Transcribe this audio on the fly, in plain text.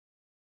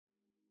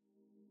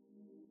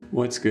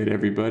What's good,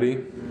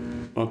 everybody?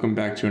 Welcome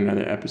back to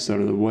another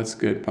episode of the What's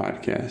Good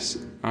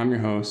podcast. I'm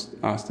your host,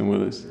 Austin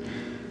Willis.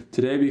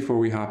 Today, before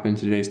we hop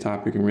into today's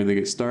topic and really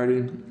get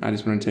started, I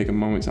just want to take a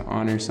moment to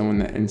honor someone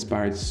that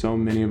inspired so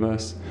many of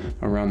us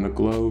around the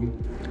globe,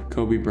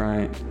 Kobe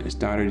Bryant, his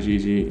daughter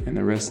Gigi, and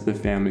the rest of the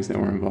families that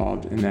were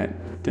involved in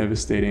that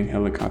devastating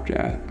helicopter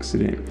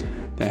accident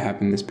that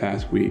happened this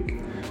past week.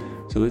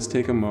 So let's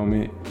take a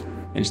moment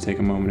and just take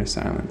a moment of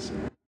silence.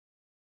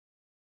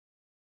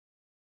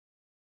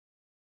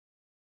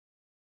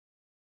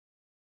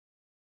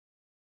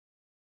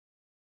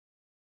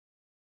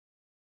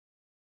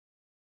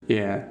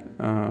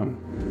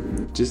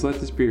 Just let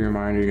this be a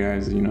reminder,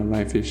 guys,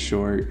 life is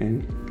short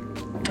and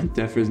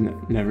death is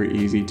never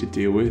easy to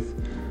deal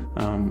with.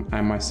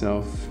 I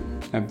myself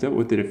have dealt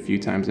with it a few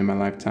times in my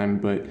lifetime,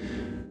 but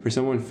for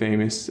someone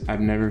famous,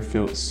 I've never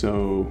felt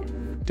so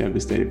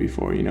devastated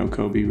before.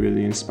 Kobe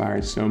really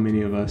inspired so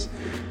many of us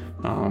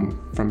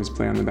from his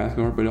play on the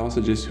basketball court, but also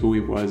just who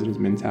he was and his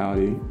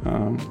mentality.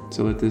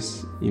 So let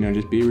this,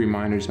 just be a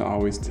reminder to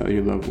always tell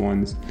your loved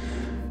ones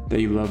that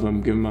you love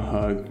them, give them a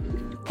hug,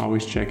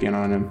 always check in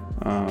on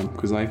them,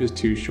 because life is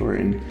too short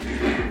and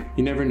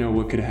you never know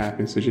what could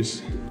happen. So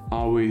just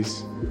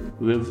always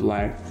live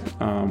life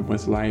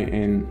with light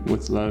and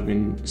with love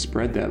and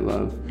spread that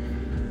love.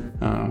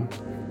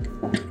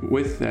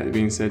 With that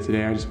being said,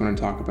 today I just want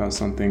to talk about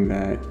something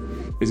that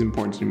is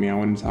important to me. I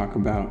want to talk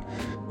about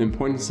the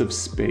importance of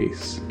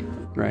space,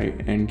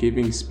 right? And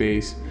giving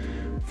space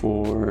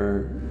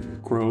for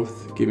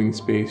growth, giving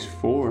space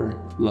for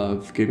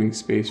love, giving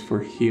space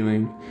for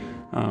healing.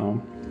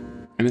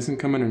 And this can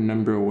come in a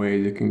number of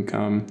ways. It can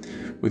come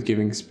with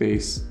giving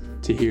space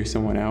to hear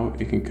someone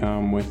out. It can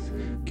come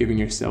with giving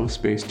yourself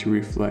space to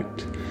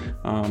reflect.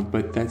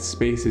 But that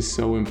space is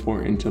so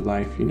important to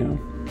life,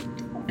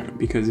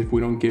 because if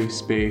we don't give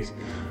space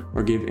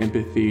or give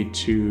empathy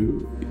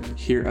to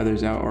hear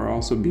others out or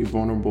also be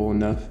vulnerable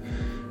enough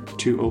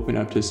to open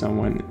up to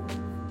someone,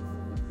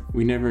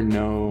 we never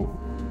know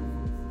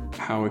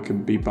how it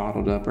can be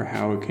bottled up or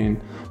how it can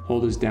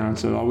hold us down.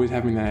 So always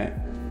having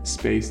that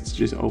space to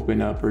just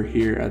open up or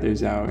hear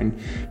others out and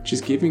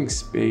just giving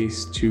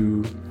space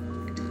to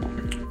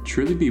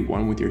truly be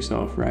one with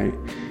yourself, right?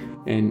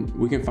 And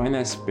we can find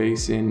that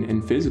space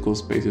in physical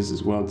spaces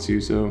as well too.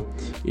 So,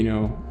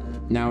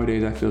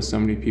 nowadays I feel so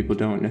many people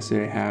don't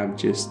necessarily have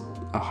just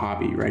a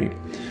hobby, right?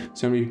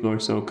 So many people are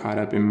so caught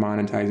up in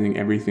monetizing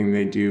everything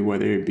they do,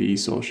 whether it be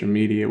social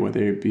media,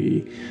 whether it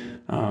be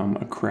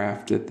a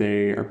craft that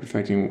they are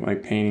perfecting,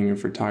 like painting or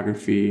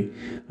photography.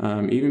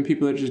 Even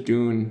people that are just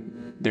doing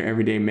their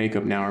everyday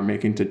makeup now are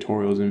making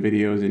tutorials and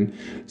videos and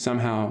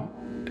somehow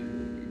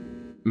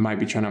might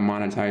be trying to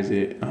monetize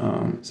it.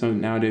 So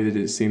nowadays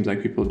it seems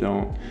like people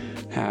don't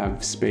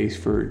have space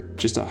for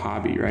just a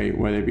hobby, right?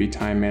 Whether it be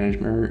time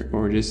management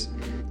or just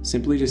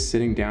simply just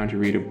sitting down to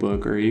read a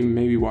book or even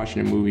maybe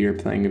watching a movie or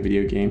playing a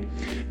video game.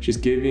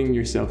 Just giving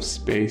yourself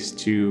space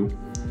to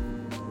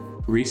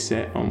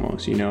reset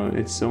almost.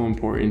 It's so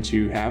important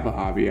to have a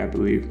hobby, I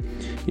believe.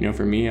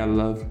 For me, I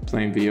love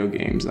playing video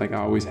games. Like I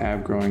always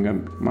have growing up.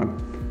 My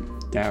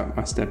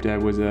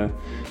stepdad was a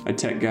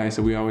tech guy,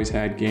 so we always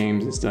had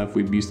games and stuff.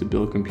 We used to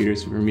build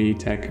computers. For me,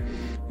 tech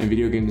and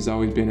video games has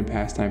always been a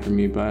pastime for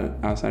me, but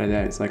outside of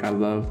that, it's like I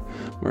love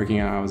working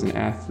out. I was an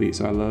athlete,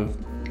 so I love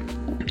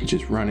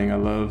just running. I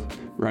love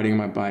riding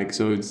my bike.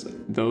 So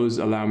those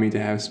allow me to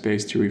have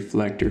space to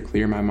reflect or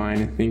clear my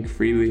mind and think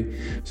freely,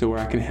 so where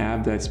I can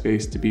have that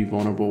space to be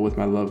vulnerable with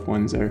my loved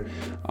ones or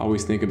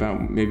always think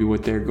about maybe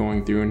what they're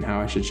going through and how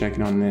I should check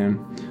in on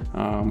them,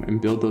 and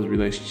build those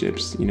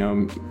relationships.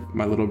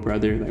 My little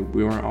brother, like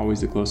we weren't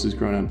always the closest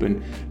growing up, but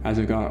as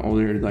I've gotten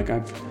older, like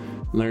I've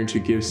learned to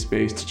give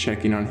space to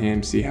check in on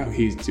him, see how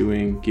he's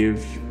doing,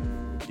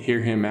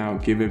 hear him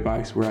out, give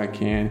advice where I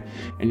can,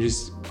 and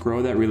just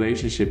grow that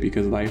relationship,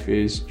 because life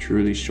is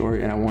truly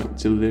short and I want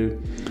to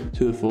live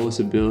to the fullest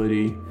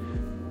ability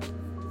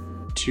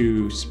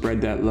to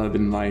spread that love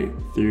and light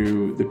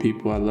through the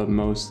people I love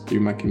most,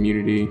 through my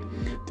community,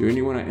 through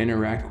anyone I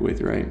interact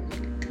with, right?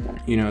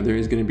 There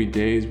is going to be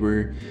days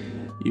where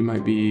you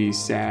might be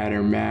sad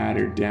or mad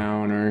or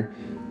down or,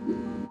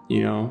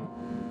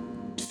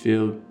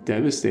 feel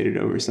devastated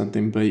over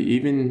something, but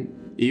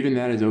even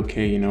that is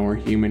okay. We're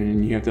human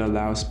and you have to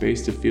allow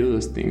space to feel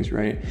those things,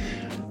 right?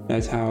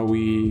 That's how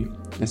we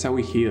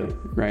heal,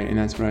 right? And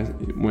that's what I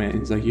went.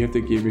 It's like you have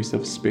to give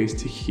yourself space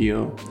to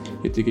heal.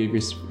 You have to give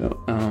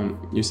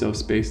yourself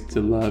space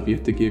to love. You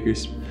have to give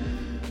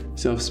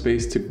yourself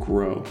space to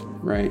grow,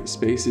 right?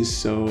 Space is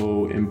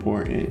so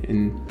important,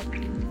 and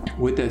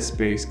with that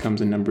space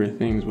comes a number of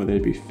things, whether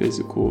it be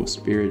physical,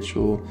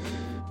 spiritual,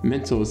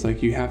 mental. It's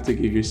like you have to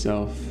give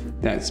yourself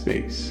that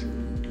space.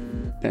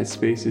 That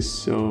space is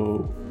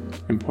so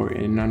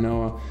important. And I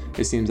know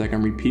it seems like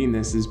I'm repeating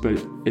this,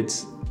 but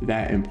it's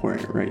that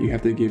important, right? You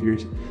have to give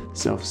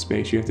yourself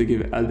space. You have to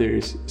give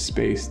others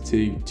space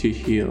to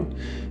heal.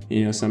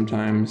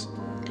 Sometimes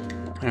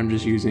I'm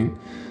just using,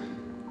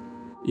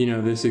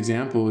 this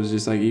example is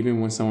just like,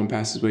 even when someone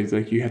passes away, it's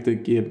like you have to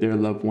give their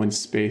loved ones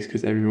space,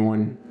 because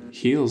everyone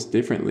heals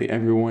differently.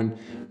 Everyone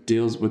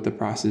deals with the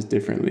process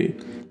differently.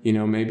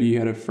 Maybe you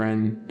had a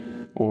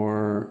friend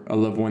or a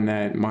loved one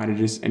that might have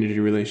just ended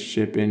a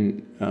relationship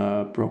and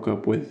broke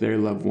up with their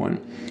loved one.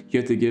 You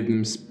have to give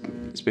them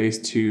space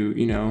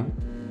to,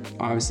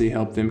 obviously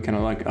help them, kind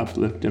of like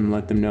uplift them,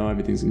 let them know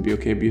everything's gonna be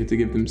okay, but you have to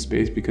give them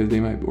space because they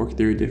might work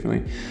through it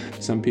differently.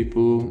 Some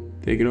people,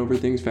 they get over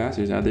things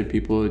faster. Other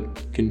people,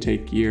 it can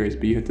take years,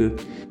 but you have to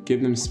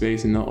give them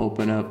space and they'll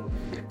open up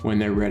when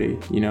they're ready.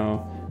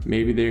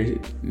 Maybe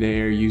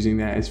they're using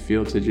that as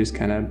fuel to just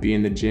kind of be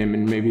in the gym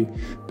and maybe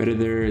better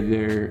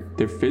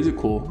their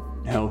physical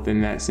health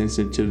in that sense,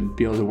 to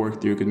be able to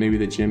work through, because maybe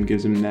the gym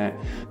gives them that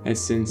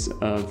sense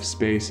of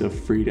space, of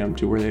freedom,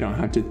 to where they don't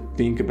have to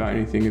think about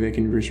anything and they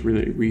can just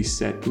really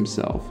reset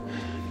themselves.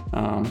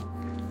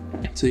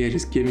 So yeah,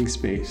 just giving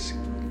space.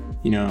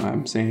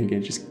 I'm saying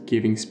again, just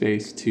giving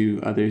space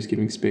to others,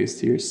 giving space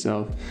to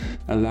yourself,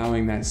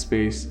 allowing that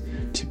space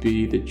to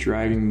be the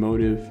driving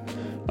motive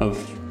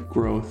of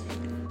growth,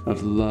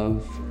 of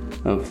love,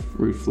 of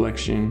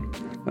reflection,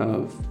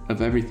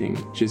 of everything.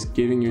 Just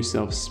giving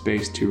yourself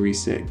space to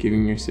reset,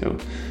 giving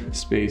yourself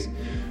space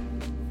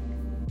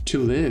to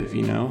live.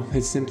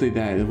 It's simply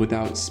that.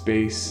 Without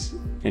space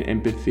and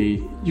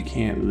empathy, you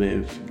can't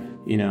live.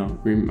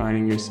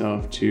 Reminding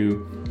yourself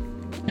to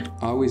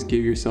always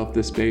give yourself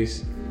the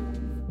space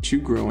to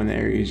grow in the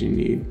areas you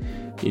need.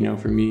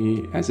 For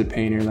me as a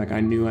painter, I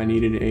knew I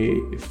needed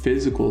a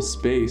physical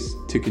space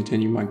to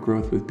continue my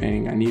growth with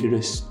painting. I needed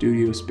a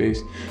studio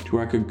space to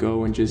where I could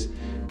go and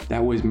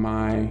that was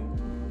my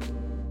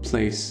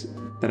place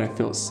that I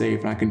felt safe,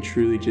 and I can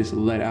truly just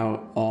let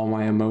out all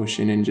my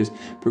emotion and just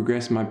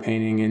progress my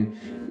painting and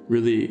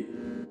really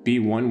be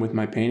one with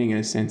my painting in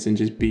a sense, and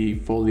just be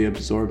fully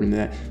absorbed in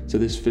that. So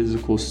this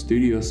physical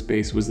studio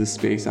space was the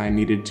space I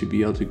needed to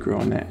be able to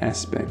grow in that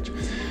aspect.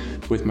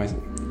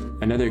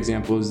 Another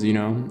example is,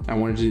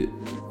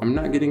 I'm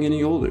not getting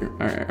any older.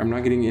 I'm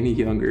not getting any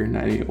younger,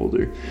 not any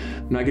older.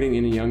 I'm not getting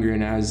any younger.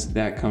 And as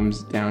that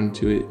comes down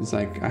to it, it's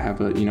like I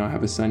have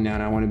a son now,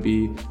 and I want to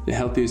be the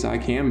healthiest I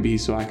can be,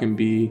 so I can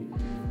be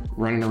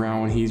running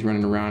around when he's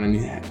running around and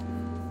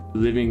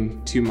living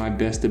to my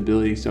best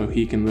ability so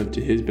he can live to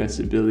his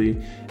best ability,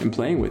 and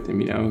playing with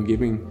him,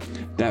 giving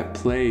that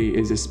play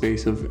is a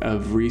space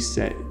of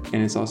reset,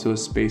 and it's also a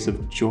space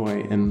of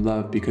joy and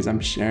love, because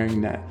I'm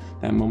sharing that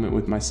moment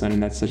with my son,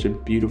 and that's such a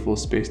beautiful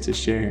space to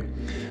share.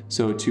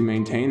 So to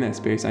maintain that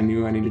space, I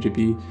knew I needed to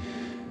be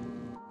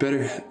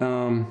better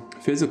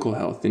physical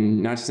health,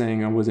 and not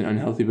saying I wasn't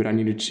unhealthy, but I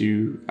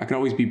could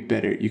always be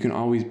better. You can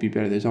always be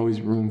better. There's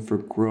always room for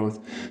growth.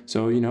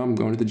 So, I'm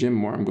going to the gym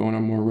more. I'm going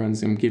on more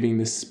runs. I'm giving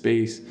this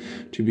space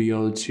to be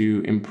able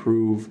to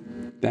improve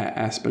that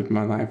aspect of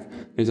my life.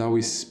 There's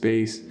always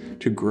space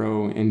to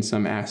grow in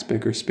some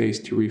aspect, or space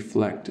to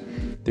reflect.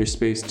 There's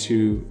space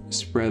to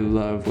spread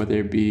love, whether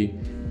it be,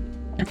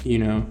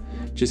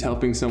 just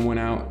helping someone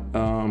out,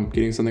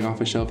 getting something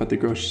off a shelf at the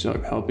grocery store,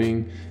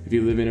 helping, if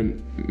you live in a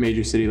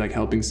major city,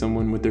 helping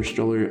someone with their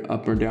stroller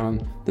up or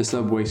down the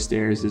subway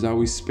stairs. There's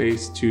always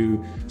space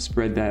to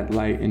spread that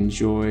light and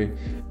joy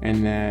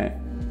and that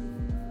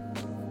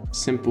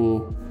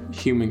simple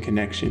human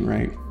connection,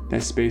 right?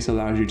 That space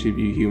allows you to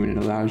be human. It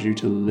allows you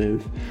to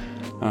live.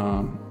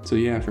 So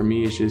yeah, for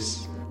me, it's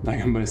just,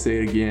 I'm going to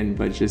say it again,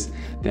 but just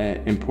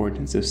that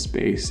importance of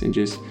space, and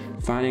just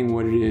finding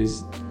what it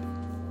is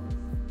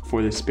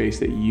for the space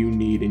that you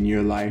need in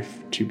your life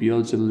to be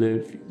able to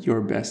live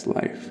your best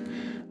life.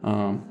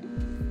 And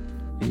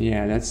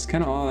yeah, that's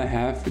kind of all I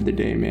have for the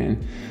day,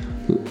 man.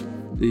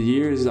 The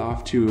year is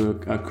off to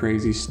a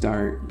crazy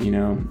start.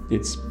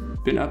 It's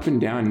been up and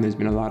down, and there's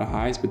been a lot of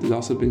highs, but there's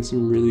also been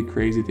some really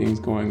crazy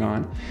things going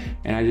on.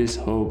 And I just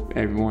hope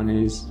everyone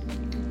is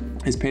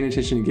paying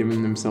attention and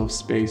giving themselves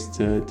space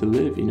to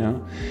live, Yeah,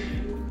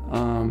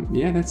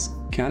 that's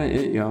kind of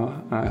it, y'all.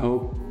 I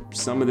hope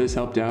some of this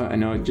helped out. I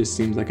know it just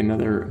seems like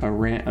a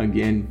rant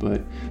again,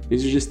 but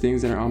these are just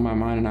things that are on my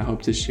mind, and I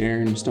hope to share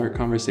and start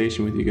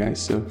conversation with you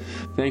guys. So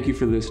thank you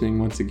for listening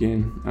once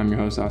again. I'm your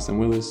host, Austin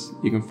Willis.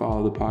 You can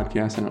follow the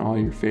podcast on all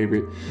your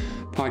favorite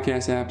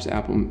podcast apps,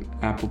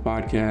 Apple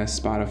Podcasts,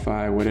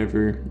 Spotify,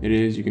 whatever it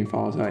is. You can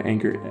follow us at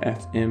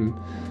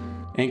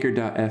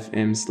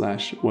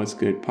anchor.fm/what's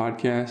good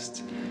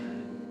podcast.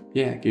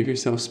 Yeah, give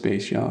yourself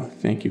space, y'all.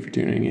 Thank you for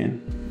tuning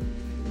in.